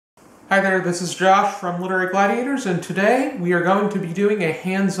Hi there, this is Josh from Literary Gladiators, and today we are going to be doing a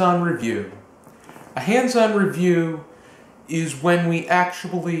hands-on review. A hands-on review is when we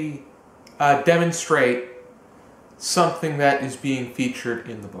actually demonstrate something that is being featured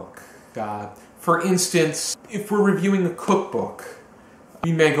in the book. For instance, if we're reviewing a cookbook,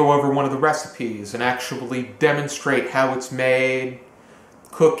 we may go over one of the recipes and actually demonstrate how it's made,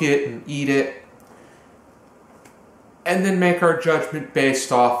 cook it and eat it, and then make our judgment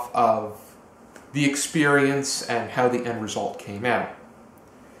based off of the experience and how the end result came out.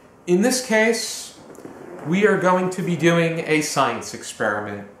 In this case, we are going to be doing a science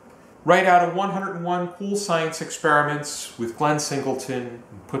experiment, right out of 101 Cool Science Experiments with Glen Singleton,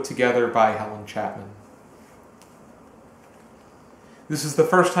 put together by Helen Chapman. This is the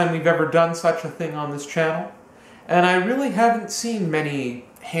first time we've ever done such a thing on this channel, and I really haven't seen many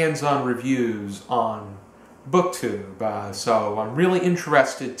hands-on reviews on BookTube, so I'm really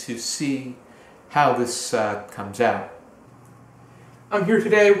interested to see how this comes out. I'm here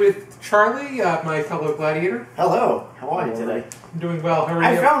today with Charlie, my fellow gladiator. Hello, how are you today? I'm doing well, how are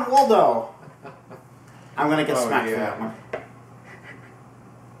I you? found Waldo! I'm gonna get smacked yeah. for that one.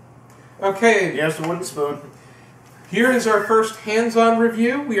 Okay. Here's the wooden spoon. Here is our first hands-on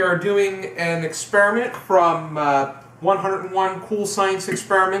review. We are doing an experiment from 101 Cool Science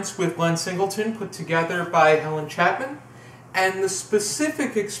Experiments with Glen Singleton, put together by Helen Chapman. And the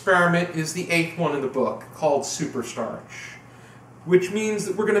specific experiment is the 8th one in the book, called Super Starch. Which means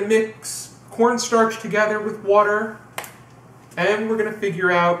that we're going to mix cornstarch together with water, and we're going to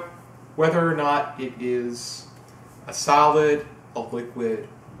figure out whether or not it is a solid, a liquid,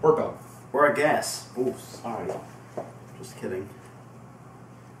 or both. Or a gas. Ooh, sorry. Just kidding.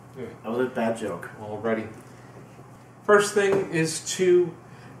 Yeah. That was a bad joke. Alrighty. First thing is to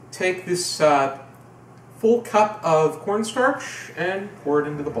take this full cup of cornstarch and pour it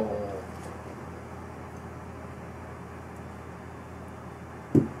into the bowl.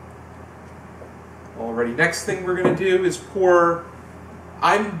 Alrighty, next thing we're going to do is pour,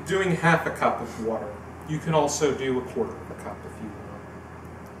 I'm doing half a cup of water. You can also do a quarter of a cup if you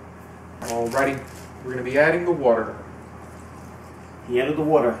want. Alrighty, we're going to be adding the water. He added the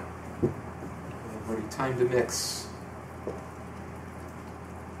water. Alrighty, time to mix.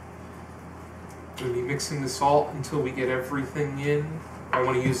 I'm going to be mixing the salt until we get everything in. I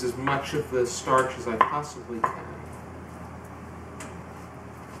want to use as much of the starch as I possibly can.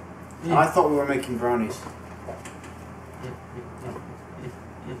 Oh, I thought we were making brownies.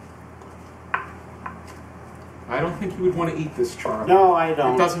 I don't think you would want to eat this, Charlie. No, I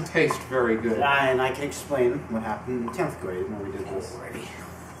don't. It doesn't taste very good. And I can explain what happened in 10th grade when we did this. Already.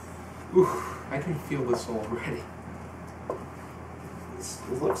 Ooh, I can feel this already.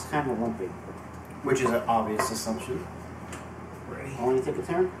 It looks kind of lumpy. Which is an obvious assumption. Ready? Want to take a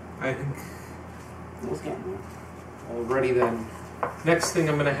turn? I think. Let's get one. Alrighty then. Next thing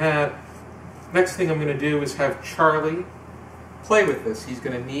I'm gonna do is have Charlie play with this. He's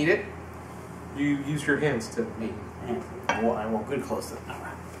gonna knead it. You use your hands to knead. I will good close it.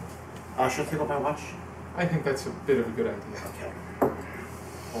 Should I take out my watch? I think that's a bit of a good idea. Okay.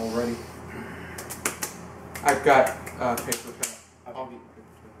 Alrighty. I've got paper towel. I'll need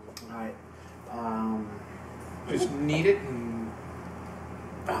paper towel. Alright. Just knead it and...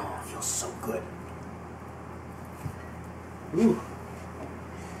 Oh, it feels so good. Ooh.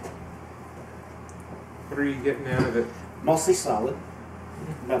 What are you getting out of it? Mostly solid.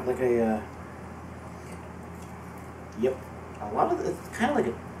 Got like a yep. A lot of it's kind of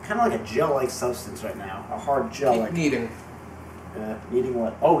like a gel-like substance right now. A hard gel. Keep kneading. Kneading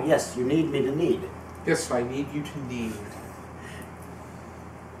what? Oh yes, you need me to knead. Yes, I need you to knead.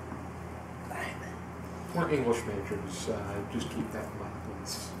 We're English majors. Just keep that in mind,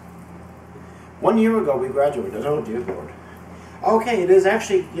 please. 1 year ago we graduated. Oh dear Lord. Okay, it is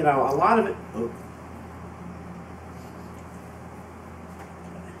actually, you know, a lot of it. Oh.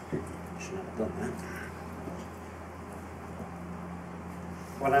 Should not have done that.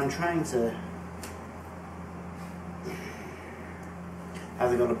 What I'm trying to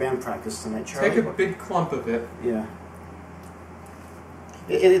have to go to band practice tonight, Charlie. Take a big clump of it. Yeah.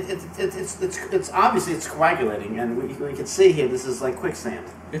 It's obviously it's coagulating, and we can see here this is like quicksand.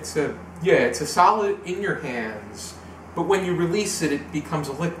 It's a solid in your hands, but when you release it, it becomes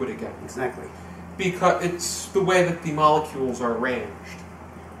a liquid again. Exactly. Because it's the way that the molecules are arranged.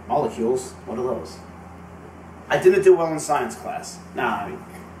 Molecules? What are those? I didn't do well in science class. Nah, I mean,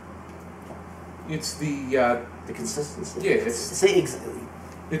 it's the consistency. Yeah,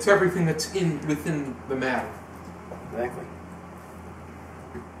 it's everything that's within the matter. Exactly.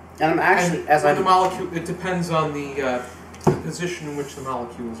 And I'm actually, the molecule, it depends on the the position in which the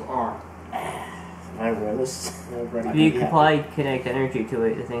molecules are. I wear this already. You can probably connect energy to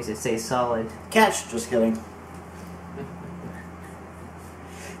it, the things that stay solid. Catch! Just kidding.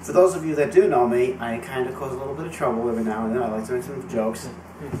 For those of you that do know me, I kind of cause a little bit of trouble every now and then. I like to make some jokes.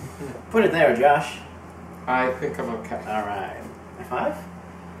 Put it there, Josh. I think I'm okay. Alright. High five?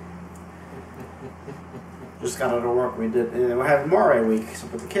 Just got out of work. We're having Moray week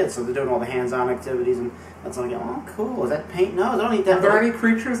with the kids, so they're doing all the hands-on activities, and that's all I get. Oh, cool. Is that paint? No, don't eat that. Are there any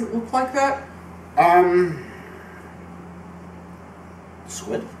creatures that look like that?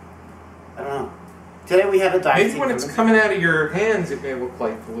 Squid? I don't know. Today we had a dive. Maybe when it's coming out of your hands, it may look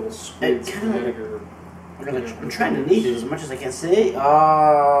like the little squids coming out of your... I'm trying to knead it as much as I can see.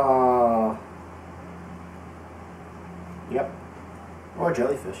 Oh. Yep. Or a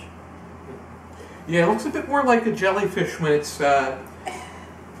jellyfish. Yeah, it looks a bit more like a jellyfish when it's dangling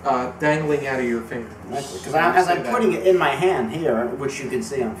out of your fingers. Because as I'm putting it in my hand here, which you can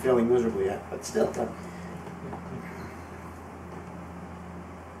see I'm failing miserably at, but still.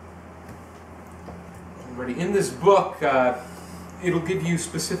 Already in this book, it'll give you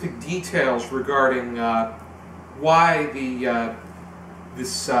specific details regarding why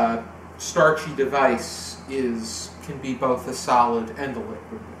this starchy device can be both a solid and a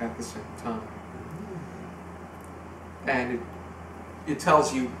liquid at the same time. And it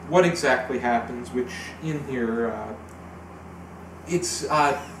tells you what exactly happens, which in here, it's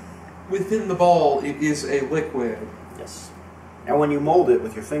within the ball, it is a liquid. Yes. And when you mold it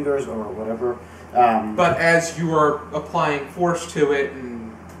with your fingers or whatever... but as you are applying force to it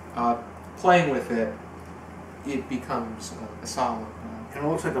and playing with it, it becomes a solid. And it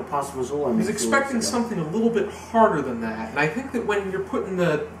looks like a posmazula. I was expecting something a little bit harder than that, and I think that when you're putting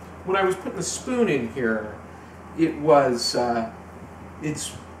when I was putting the spoon in here, it was I'm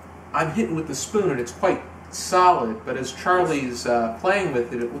hitting with the spoon and it's quite solid. But as Charlie's playing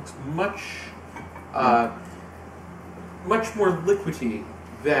with it, it looks much more liquidy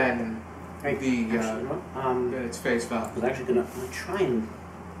than than its face value. I was actually gonna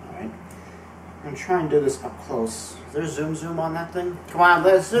try and do this up close. Is there zoom on that thing? Come on,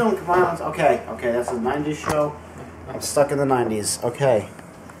 let's zoom. Come on. Okay, that's a 90s show. I'm stuck in the 90s. Okay.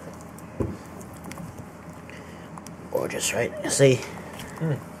 Gorgeous, right? You see?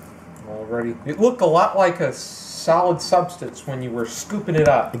 Already. It looked a lot like a solid substance when you were scooping it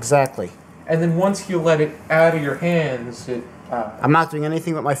up. Exactly. And then once you let it out of your hands, it... I'm not doing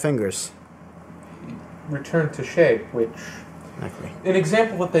anything with my fingers. Returned to shape, which... Exactly. An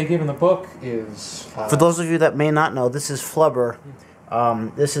example that they give in the book is... For those of you that may not know, this is Flubber.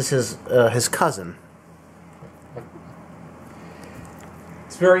 This is his cousin.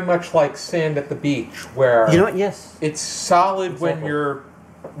 It's very much like sand at the beach, where... You know what? Yes. It's solid when you're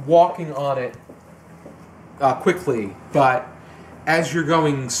walking on it quickly, but as you're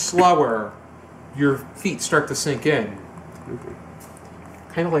going slower, your feet start to sink in.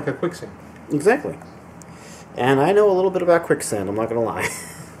 Kind of like a quicksand. Exactly. And I know a little bit about quicksand, I'm not going to lie.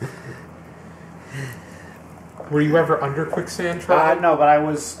 Were you ever under quicksand, Charlie? No, but I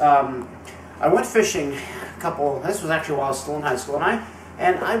was... I went fishing this was actually while I was still in high school,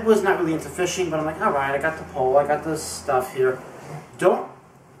 and I was not really into fishing, but I'm like, alright, I got the pole, I got this stuff here. Don't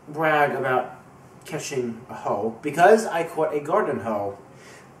brag about catching a hoe, because I caught a garden hoe.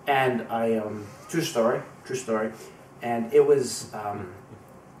 And I, true story, and it was,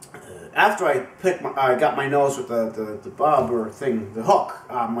 after I got my nose with the bob or thing, the hook,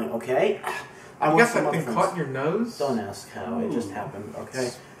 I'm like, okay. I guess that thing caught in your nose? Don't ask how, it just happened,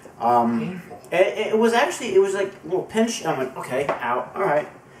 okay. Painful. It was like a little pinch, I'm like, okay, ow, alright.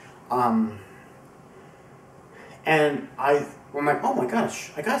 And I'm like, oh my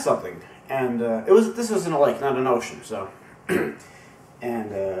gosh, I got something. And this was in a lake, not an ocean, so.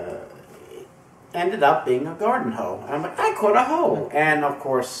 And it ended up being a garden hoe. And I'm like, I caught a hoe. And of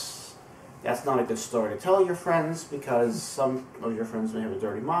course, that's not a good story to tell your friends, because some of your friends may have a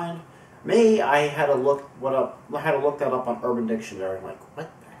dirty mind. Me, I had to look that up on Urban Dictionary. I'm like, what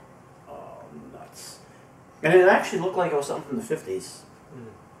the? Oh, nuts. And it actually looked like it was something from the 50s.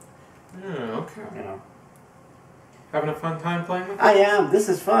 Yeah, okay. You know. Having a fun time playing with it? I am. This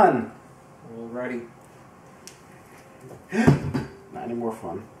is fun. Alrighty. Not any more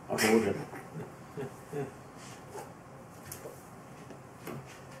fun. Okay, we're good.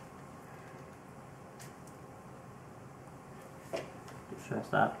 Should I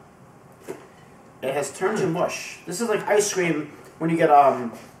stop? It has turned to mush. This is like ice cream when you get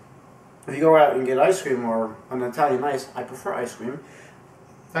if you go out and get ice cream or an Italian ice. I prefer ice cream.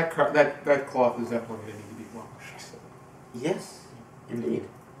 That cloth is definitely going to need to be washed. So. Yes, indeed.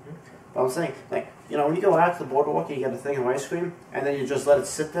 But I'm saying, like, you know, when you go out to the boardwalk, you get a thing of ice cream, and then you just let it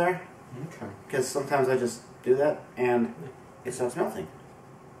sit there. Okay. Because sometimes I just do that, and it starts melting.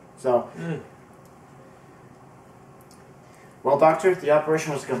 So, well, Doctor, the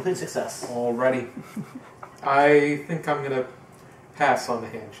operation was a complete success. Alrighty. I think I'm going to pass on the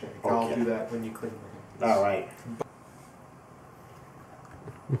handshake. Okay. I'll do that when you clean my hands. All right.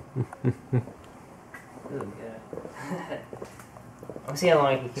 Ooh, yeah. I'm seeing how long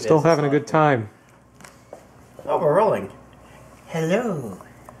I can keep it. Still as a having a solid. good time. Oh, we're rolling. Hello.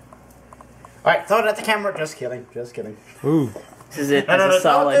 All right, throw it at the camera. Just kidding. Just kidding. Ooh. This is it. No, As a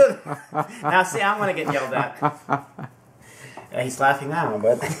solid. don't do it. Now, see, I'm going to get yelled at. Yeah, he's laughing now,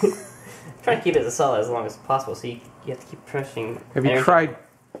 but... Try to keep it as a solid as long as possible, so you have to keep pushing. Have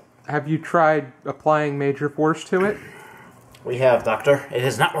you tried applying major force to it? We have, Doctor. It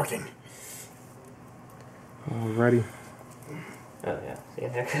is not working. Alrighty. Oh yeah, see,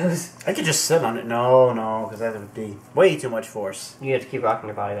 there it goes. I could just sit on it. No, because that would be way too much force. You have to keep rocking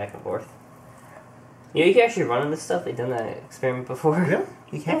your body back and forth. You know, you can actually run on this stuff. They've done that experiment before. Yeah,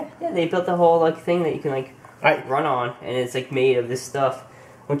 you can. Yeah, they built the whole like thing that you can like Right. run on, and it's like made of this stuff.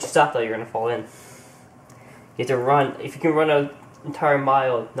 Once you stop, though, you're gonna fall in. You have to run. If you can run an entire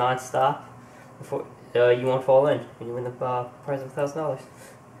mile non-stop, before you won't fall in, and you win the prize of $1,000.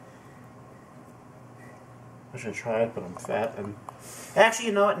 I should try it, but I'm fat. And actually,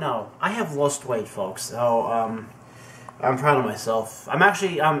 you know what? No, I have lost weight, folks. So I'm proud of myself. I'm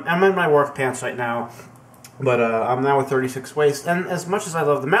actually I'm in my work pants right now, but I'm now with 36 waist. And as much as I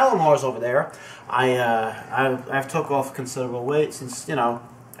love the Malamars over there, I've took off considerable weight since, you know.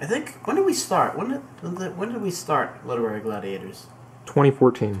 I think, when did we start? When did we start Literary Gladiators?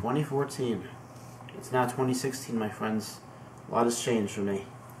 2014. 2014. It's now 2016, my friends. A lot has changed for me.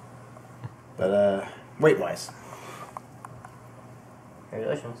 But, weight-wise.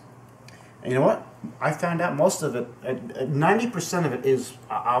 Congratulations. And you know what? I found out most of it, 90% of it is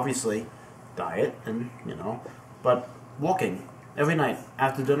obviously diet and, you know, but walking. Every night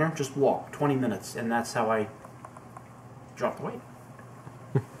after dinner, just walk 20 minutes, and that's how I drop the weight.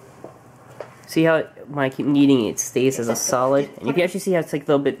 See how when I keep kneading it stays as a solid? And you can actually see how it's like a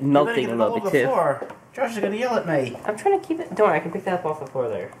little bit melting a little bit too. Josh is going to yell at me. I'm trying to keep it... Don't worry, I can pick that up off the floor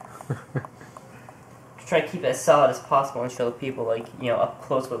there. Just try to keep it as solid as possible and show the people, like, you know, up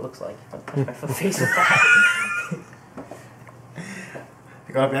close what it looks like. Don't touch my face with that.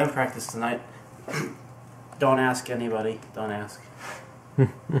 I got a band practice tonight. Don't ask anybody. Don't ask. You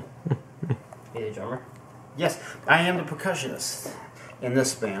the drummer? Yes, I am the percussionist in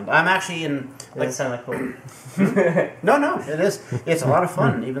this band. I'm actually in... Doesn't sound like cool. No, it is. It's a lot of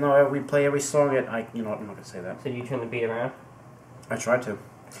fun, even though we play every song you know what, I'm not going to say that. So you turn the beat around? I try to.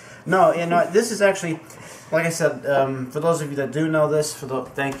 No, you know, this is actually, like I said, for those of you that do know this,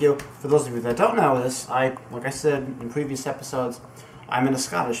 thank you. For those of you that don't know this, like I said in previous episodes, I'm in a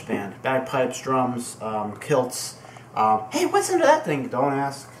Scottish band. Bagpipes, drums, kilts. Hey, what's under that thing? Don't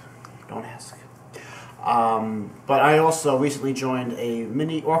ask. Don't ask. But I also recently joined a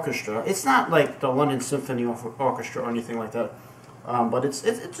mini orchestra. It's not like the London Symphony Orchestra or anything like that, but it's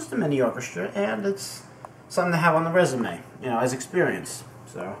just a mini orchestra, and it's something to have on the resume, you know, as experience.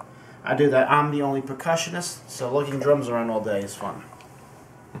 So I do that. I'm the only percussionist, so lugging drums around all day is fun.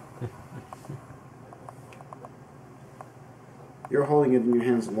 You're holding it in your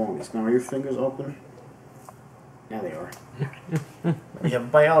hands the longest. Now, are your fingers open? Now they are. We have a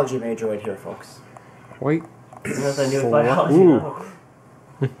biology major right here, folks. Wait. Unless I knew biology. Ooh. No.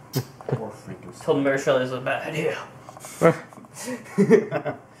 Poor fingers. Told Marshall this was a bad idea.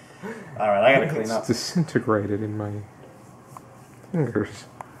 Alright, I gotta clean It's up. disintegrated in my fingers.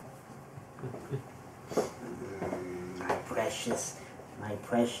 My precious. My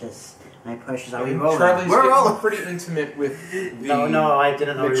precious. My precious. Are we rolling? Charlie's We're getting rolling! pretty intimate with the No, I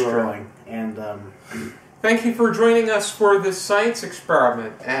didn't know we mixture. were rolling. And, Thank you for joining us for this science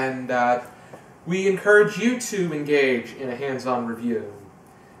experiment, and we encourage you to engage in a hands-on review.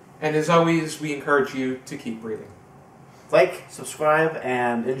 And as always, we encourage you to keep reading. like, subscribe,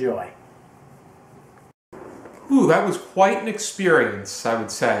 and enjoy. Ooh, that was quite an experience, I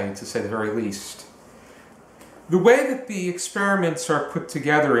would say, to say the very least. The way that the experiments are put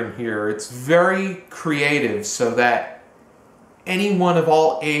together in here, it's very creative so that anyone of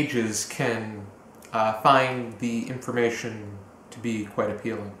all ages can find the information to be quite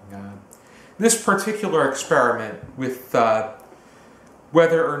appealing. This particular experiment with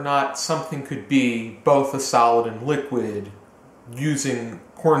whether or not something could be both a solid and liquid using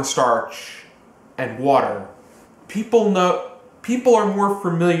cornstarch and water, people are more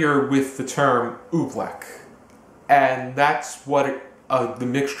familiar with the term oobleck, and that's what the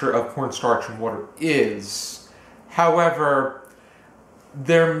mixture of cornstarch and water is. However,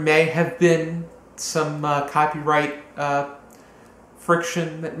 there may have been some copyright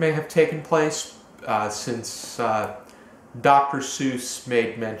friction that may have taken place since Dr. Seuss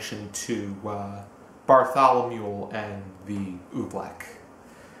made mention to Bartholomew and the oobleck.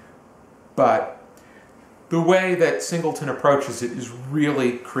 But the way that Singleton approaches it is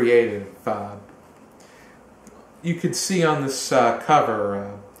really creative. You can see on this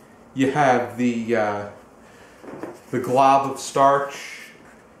cover, you have the glob of starch.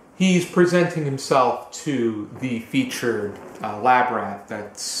 He's presenting himself to the featured lab rat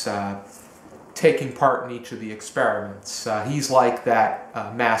that's taking part in each of the experiments. He's like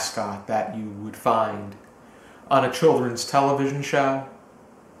that mascot that you would find on a children's television show.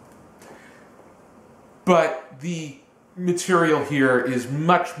 But the material here is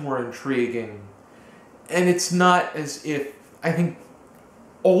much more intriguing, and it's not as if, I think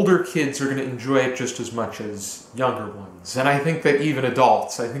older kids are going to enjoy it just as much as younger ones. And I think that even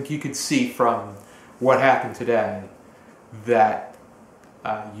adults, I think you could see from what happened today that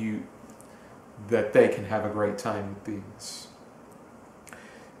that they can have a great time with these.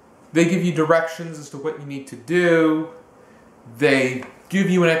 They give you directions as to what you need to do. They give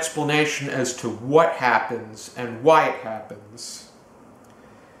you an explanation as to what happens and why it happens.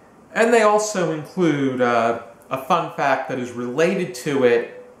 And they also include a fun fact that is related to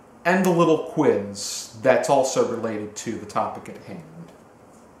it and a little quiz that's also related to the topic at hand.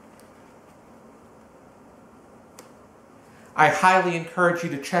 I highly encourage you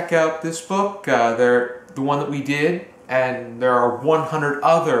to check out this book, the one that we did, and there are 100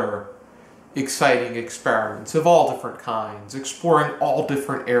 other exciting experiments of all different kinds, exploring all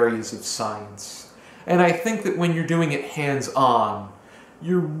different areas of science. And I think that when you're doing it hands-on,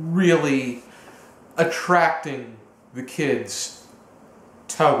 you're really attracting the kids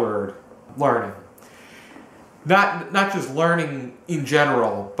toward learning. Not just learning in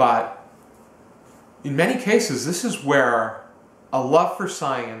general, but in many cases, this is where a love for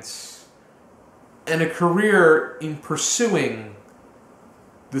science and a career in pursuing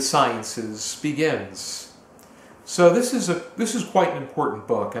the sciences begins. So this is quite an important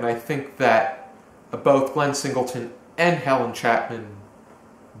book, and I think that both Glen Singleton and Helen Chapman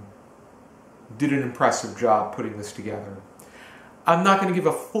did an impressive job putting this together. I'm not going to give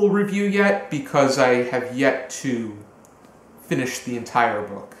a full review yet because I have yet to finish the entire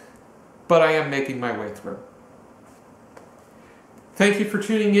book, but I am making my way through. Thank you for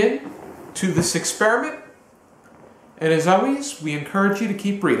tuning in to this experiment, and as always, we encourage you to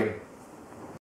keep reading.